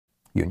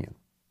Union.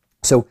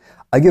 So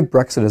I give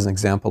Brexit as an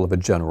example of a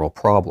general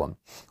problem.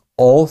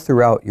 All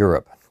throughout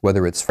Europe,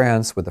 whether it's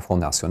France with the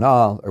Front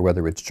National, or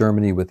whether it's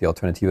Germany with the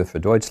Alternative für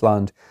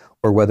Deutschland,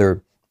 or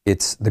whether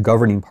it's the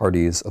governing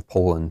parties of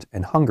Poland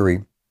and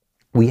Hungary,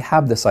 we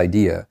have this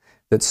idea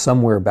that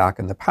somewhere back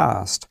in the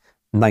past,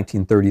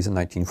 1930s and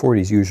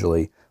 1940s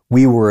usually,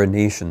 we were a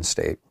nation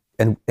state,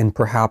 and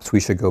perhaps we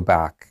should go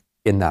back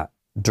in that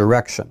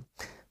direction.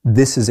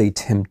 This is a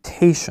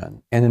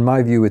temptation, and in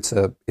my view, it's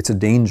a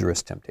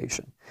dangerous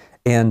temptation.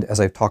 And as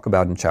I've talked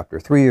about in Chapter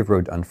 3 of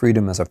Road to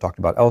Unfreedom, as I've talked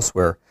about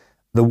elsewhere,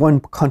 the one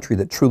country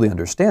that truly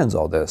understands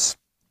all this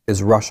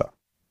is Russia.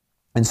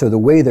 And so the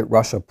way that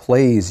Russia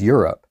plays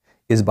Europe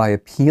is by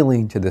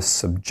appealing to this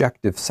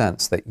subjective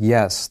sense that,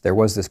 yes, there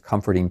was this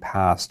comforting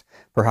past.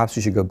 Perhaps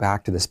we should go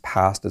back to this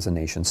past as a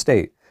nation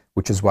state,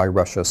 which is why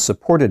Russia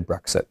supported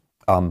Brexit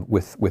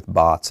with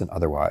bots and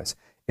otherwise.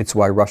 It's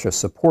why Russia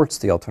supports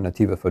the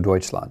Alternative für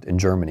Deutschland in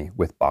Germany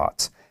with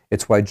bots.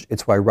 It's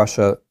why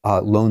Russia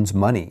loans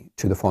money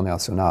to the Front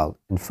National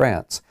in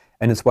France.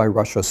 And it's why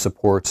Russia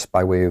supports,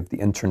 by way of the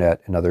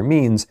internet and other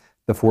means,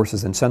 the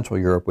forces in Central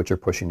Europe which are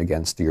pushing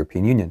against the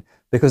European Union.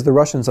 Because the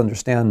Russians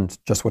understand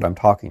just what I'm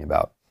talking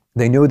about.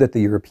 They know that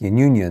the European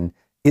Union,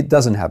 it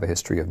doesn't have a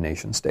history of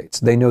nation states.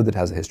 They know that it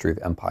has a history of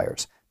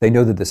empires. They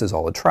know that this is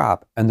all a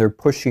trap, and they're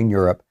pushing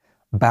Europe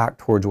back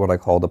towards what I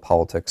call the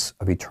politics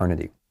of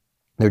eternity.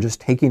 They're just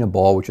taking a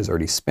ball which is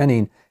already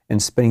spinning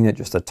and spinning it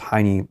just a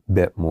tiny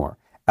bit more.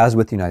 As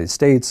with the United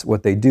States,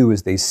 what they do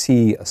is they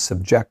see a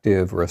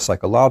subjective or a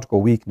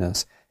psychological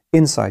weakness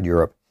inside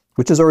Europe,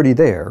 which is already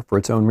there for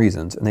its own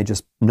reasons, and they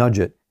just nudge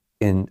it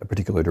in a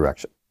particular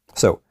direction.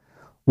 So,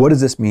 what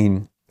does this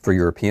mean for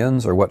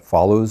Europeans, or what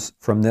follows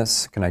from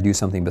this? Can I do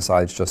something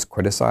besides just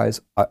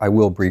criticize? I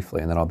will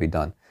briefly, and then I'll be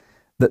done.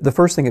 The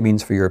first thing it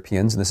means for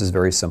Europeans, and this is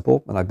very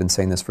simple, and I've been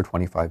saying this for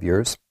 25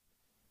 years,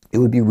 it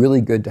would be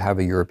really good to have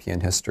a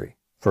European history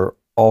for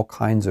all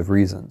kinds of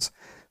reasons.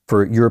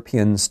 For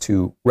Europeans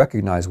to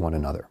recognize one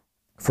another,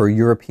 for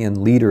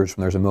European leaders,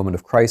 when there's a moment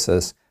of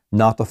crisis,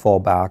 not to fall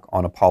back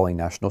on appalling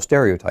national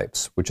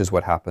stereotypes, which is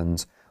what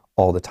happens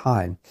all the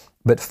time,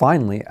 but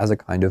finally as a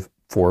kind of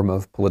form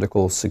of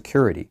political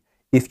security.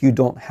 If you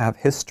don't have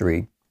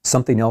history,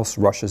 something else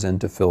rushes in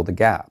to fill the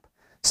gap.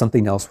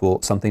 Something else,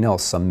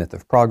 some myth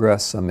of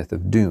progress, some myth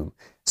of doom.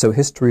 So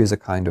history is a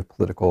kind of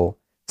political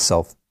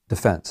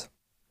self-defense.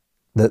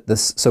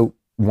 So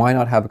why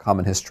not have a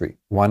common history?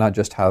 Why not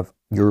just have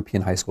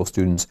European high school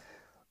students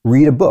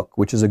read a book,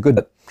 which is a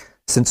good,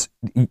 since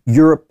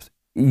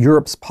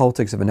Europe's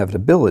politics of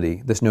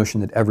inevitability, this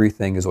notion that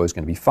everything is always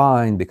going to be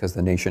fine because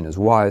the nation is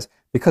wise,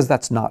 because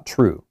that's not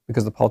true,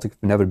 because the politics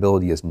of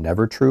inevitability is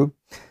never true,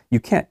 you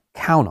can't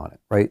count on it,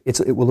 right?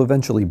 It will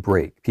eventually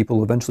break. People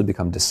will eventually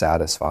become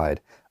dissatisfied.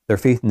 Their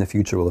faith in the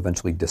future will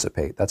eventually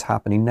dissipate. That's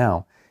happening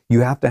now.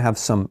 You have to have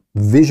some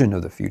vision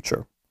of the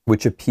future,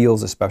 which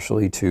appeals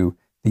especially to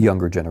the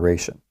younger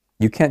generation.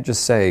 You can't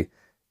just say,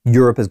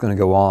 Europe is going to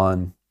go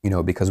on,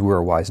 because we're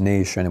a wise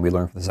nation and we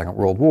learned from the Second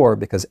World War,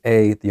 because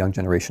A, the young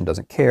generation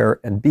doesn't care,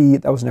 and B,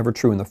 that was never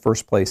true in the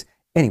first place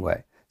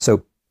anyway.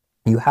 So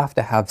you have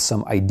to have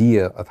some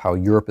idea of how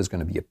Europe is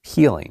going to be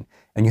appealing,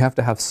 and you have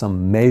to have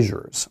some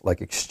measures,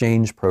 like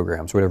exchange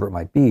programs, whatever it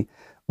might be,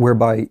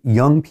 whereby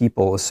young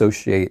people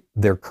associate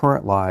their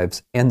current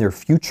lives and their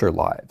future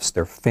lives,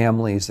 their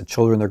families, the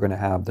children they're going to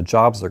have, the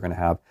jobs they're going to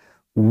have,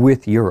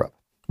 with Europe.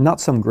 Not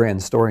some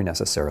grand story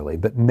necessarily,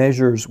 but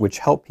measures which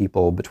help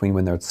people between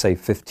when they're, say,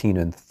 15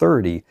 and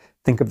 30,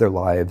 think of their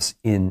lives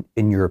in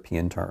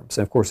European terms.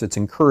 And of course, it's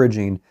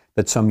encouraging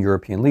that some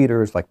European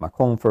leaders, like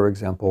Macron, for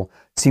example,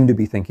 seem to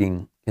be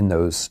thinking in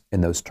those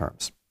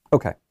terms.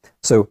 Okay,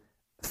 so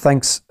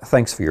thanks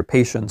for your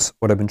patience.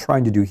 What I've been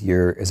trying to do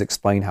here is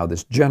explain how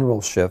this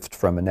general shift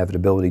from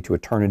inevitability to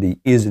eternity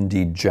is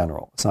indeed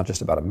general. It's not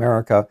just about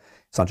America,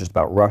 it's not just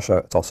about Russia,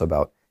 it's also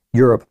about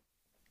Europe.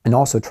 And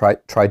also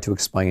tried to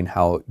explain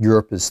how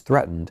Europe is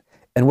threatened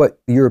and what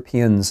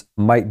Europeans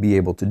might be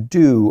able to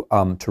do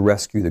to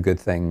rescue the good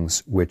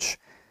things which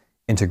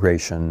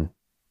integration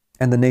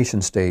and the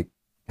nation state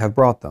have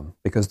brought them,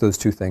 because those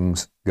two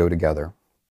things go together.